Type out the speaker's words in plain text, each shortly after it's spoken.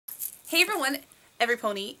Hey everyone, every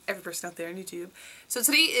pony, every person out there on YouTube. So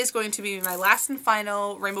today is going to be my last and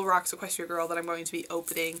final Rainbow Rocks Equestria Girl that I'm going to be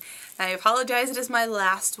opening. And I apologize, it is my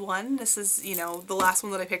last one. This is, you know, the last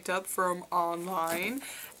one that I picked up from online.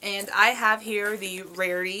 And I have here the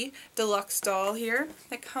Rarity Deluxe doll here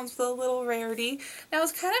that comes with a little Rarity. Now I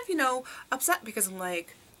was kind of, you know, upset because I'm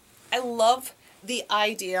like, I love the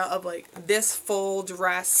idea of like this full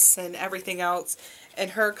dress and everything else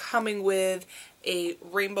and her coming with a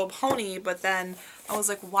rainbow pony, but then I was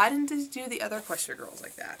like, why didn't they do the other Equestria girls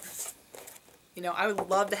like that? You know, I would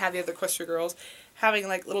love to have the other Equestria girls having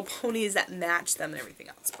like little ponies that match them and everything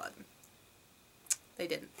else, but they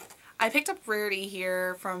didn't. I picked up Rarity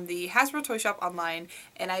here from the Hasbro Toy Shop online,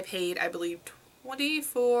 and I paid, I believe,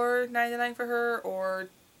 $24.99 for her, or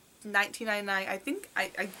 $19.99. I think,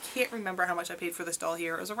 I can't remember how much I paid for this doll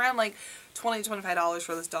here. It was around like $20 to $25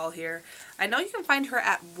 for this doll here. I know you can find her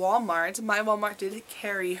at Walmart. My Walmart did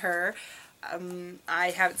carry her.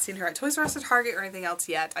 I haven't seen her at Toys R Us or Target or anything else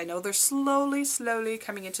yet. I know they're slowly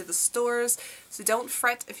coming into the stores, so don't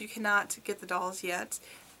fret if you cannot get the dolls yet.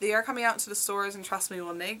 They are coming out to the stores, and trust me,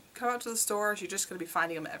 when they come out to the stores, you're just going to be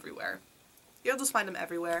finding them everywhere. You'll just find them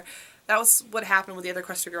everywhere. That was what happened with the other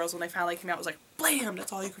Equestria girls when they finally came out. It was like, blam,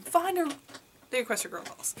 that's all you can find are the Equestria girl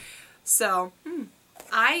dolls. So,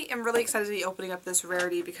 I am really excited to be opening up this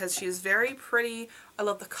Rarity because she is very pretty. I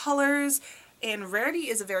love the colors, and Rarity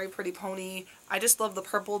is a very pretty pony. I just love the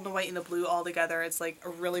purple and the white and the blue all together. It's like a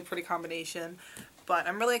really pretty combination. But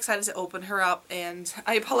I'm really excited to open her up, and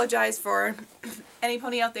I apologize for any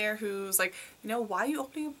pony out there who's like, you know, why are you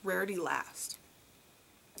opening up Rarity last?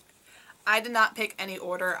 I did not pick any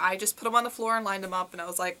order. I just put them on the floor and lined them up, and I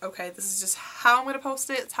was like, okay, this is just how I'm going to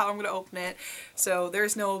post it. It's how I'm going to open it. So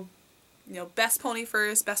there's no, you know, best pony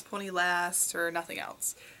first, best pony last, or nothing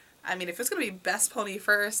else. I mean, if it's going to be best pony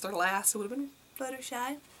first or last, it would have been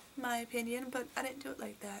Fluttershy, in my opinion, but I didn't do it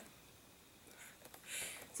like that.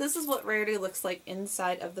 So this is what Rarity looks like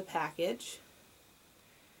inside of the package.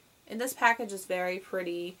 And this package is very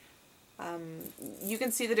pretty. You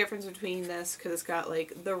can see the difference between this because it's got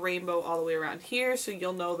like the rainbow all the way around here, so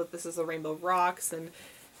you'll know that this is a Rainbow Rocks, and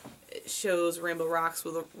it shows Rainbow Rocks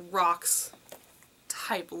with a rocks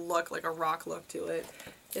type look, like a rock look to it.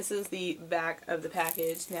 This is the back of the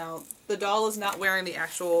package. Now, the doll is not wearing the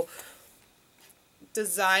actual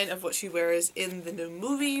design of what she wears in the new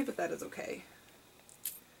movie, but that is okay.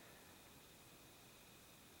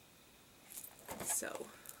 So,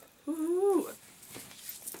 woohoo!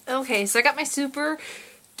 Okay, so I got my super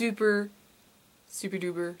duper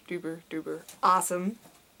awesome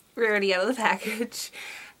Rarity out of the package,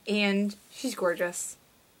 and she's gorgeous.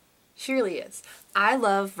 She really is. I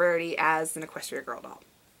love Rarity as an Equestria girl doll.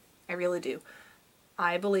 I really do.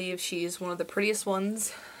 I believe she's one of the prettiest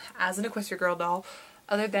ones as an Equestria girl doll,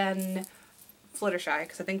 other than Fluttershy,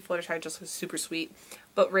 because I think Fluttershy just looks super sweet.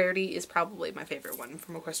 But Rarity is probably my favorite one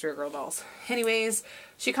from Equestria girl dolls. Anyways,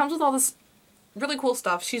 she comes with all this really cool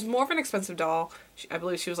stuff. She's more of an expensive doll. I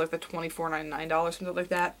believe she was like the $24.99, something like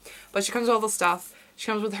that. But she comes with all the stuff. She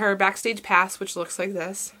comes with her backstage pass, which looks like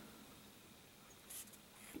this.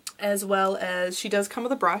 As well as she does come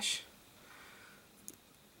with a brush.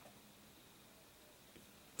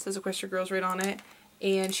 It says Equestria Girls right on it.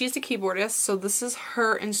 And she's the keyboardist, so this is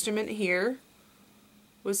her instrument here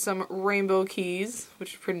with some rainbow keys,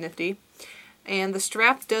 which is pretty nifty. And the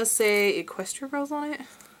strap does say Equestria Girls on it.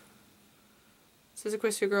 It says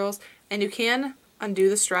Equestria Girls, and you can undo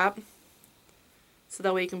the strap so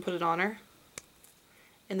that way you can put it on her.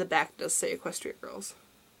 And the back does say Equestria Girls.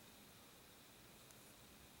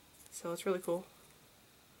 So it's really cool.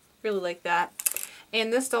 Really like that.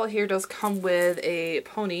 And this doll here does come with a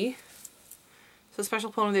pony. So a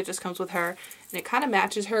special pony that just comes with her, and it kind of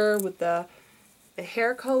matches her with the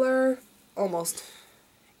hair color almost.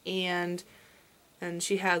 And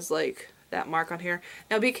she has like that mark on here.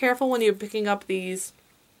 Now be careful when you're picking up these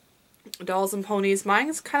dolls and ponies. Mine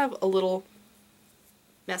is kind of a little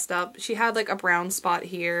messed up. She had like a brown spot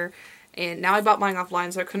here, and now I bought mine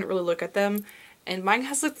offline so I couldn't really look at them. And mine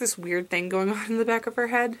has like this weird thing going on in the back of her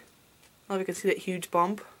head. I don't know if you can see that huge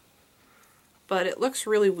bump. But it looks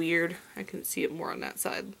really weird. I can see it more on that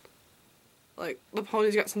side. Like, the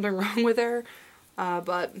pony's got something wrong with her.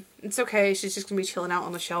 But it's okay. She's just going to be chilling out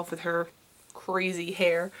on the shelf with her crazy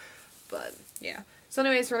hair. But, yeah. So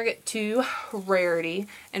anyways, we're going to get to Rarity.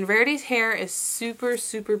 And Rarity's hair is super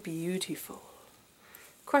beautiful.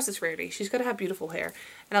 Of course it's Rarity. She's got to have beautiful hair.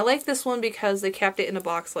 And I like this one because they kept it in a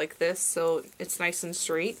box like this, so it's nice and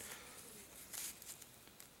straight.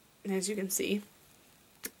 And as you can see.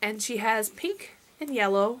 And she has pink and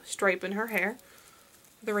yellow stripe in her hair.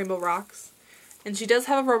 The Rainbow Rocks. And she does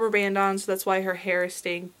have a rubber band on, so that's why her hair is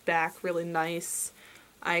staying back really nice.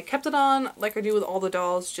 I kept it on like I do with all the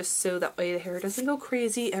dolls, just so that way the hair doesn't go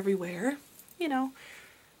crazy everywhere, you know.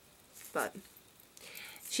 But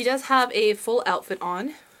she does have a full outfit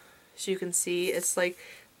on. As you can see, it's like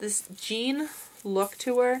this jean look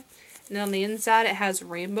to her. And on the inside it has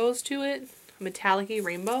rainbows to it. A metallic-y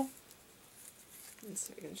rainbow.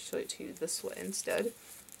 So I can show it to you this way instead.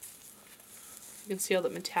 You can see all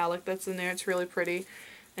that metallic that's in there. It's really pretty.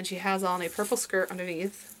 And she has on a purple skirt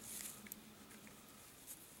underneath.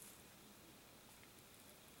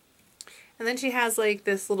 And then she has like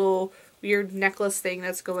this little weird necklace thing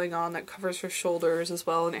that's going on that covers her shoulders as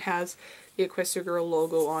well. And it has the Equestria Girl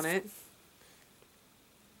logo on it.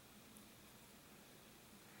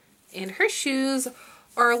 And her shoes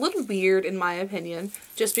are a little weird in my opinion,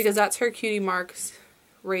 just because that's her cutie marks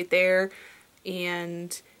right there,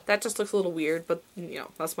 and that just looks a little weird, but you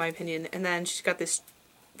know, that's my opinion. And then she's got this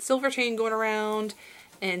silver chain going around,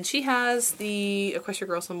 and she has the Equestria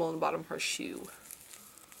Girl symbol on the bottom of her shoe.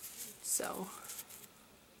 So,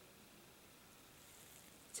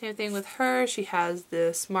 same thing with her, she has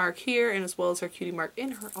this mark here, and as well as her cutie mark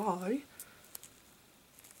in her eye.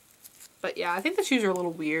 But yeah, I think the shoes are a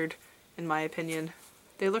little weird, in my opinion.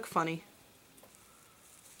 They look funny.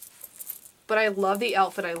 But I love the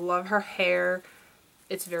outfit. I love her hair.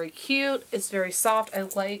 It's very cute. It's very soft. I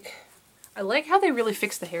like how they really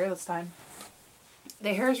fixed the hair this time.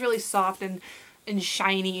 The hair is really soft and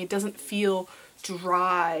shiny. It doesn't feel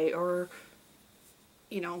dry or,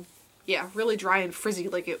 you know, yeah, really dry and frizzy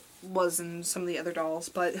like it was in some of the other dolls.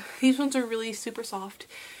 But these ones are really super soft.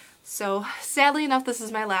 So, sadly enough, this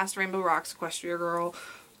is my last Rainbow Rocks Equestria Girl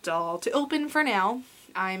doll to open for now.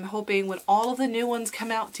 I'm hoping when all of the new ones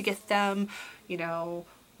come out to get them, you know,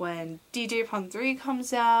 when DJ Pon 3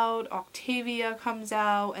 comes out, Octavia comes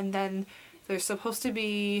out, and then there's supposed to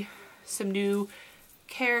be some new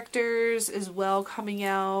characters as well coming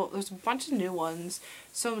out. There's a bunch of new ones,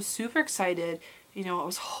 so I'm super excited. You know, I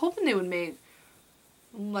was hoping they would make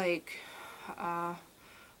like an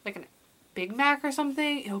Big Mac or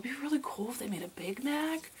something. It would be really cool if they made a Big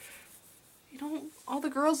Mac. You know, all the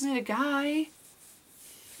girls need a guy.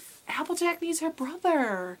 Applejack needs her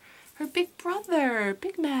brother. Her big brother,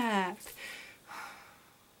 Big Mac.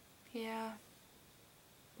 Yeah.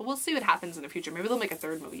 But we'll see what happens in the future. Maybe they'll make a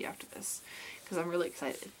third movie after this, because I'm really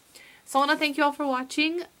excited. So I want to thank you all for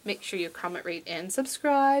watching. Make sure you comment, rate, and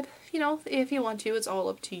subscribe. You know, if you want to, it's all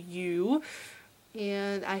up to you.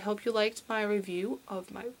 And I hope you liked my review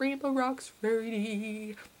of my Rainbow Rocks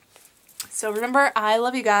Rarity. So remember, I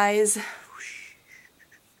love you guys.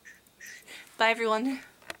 Bye everyone.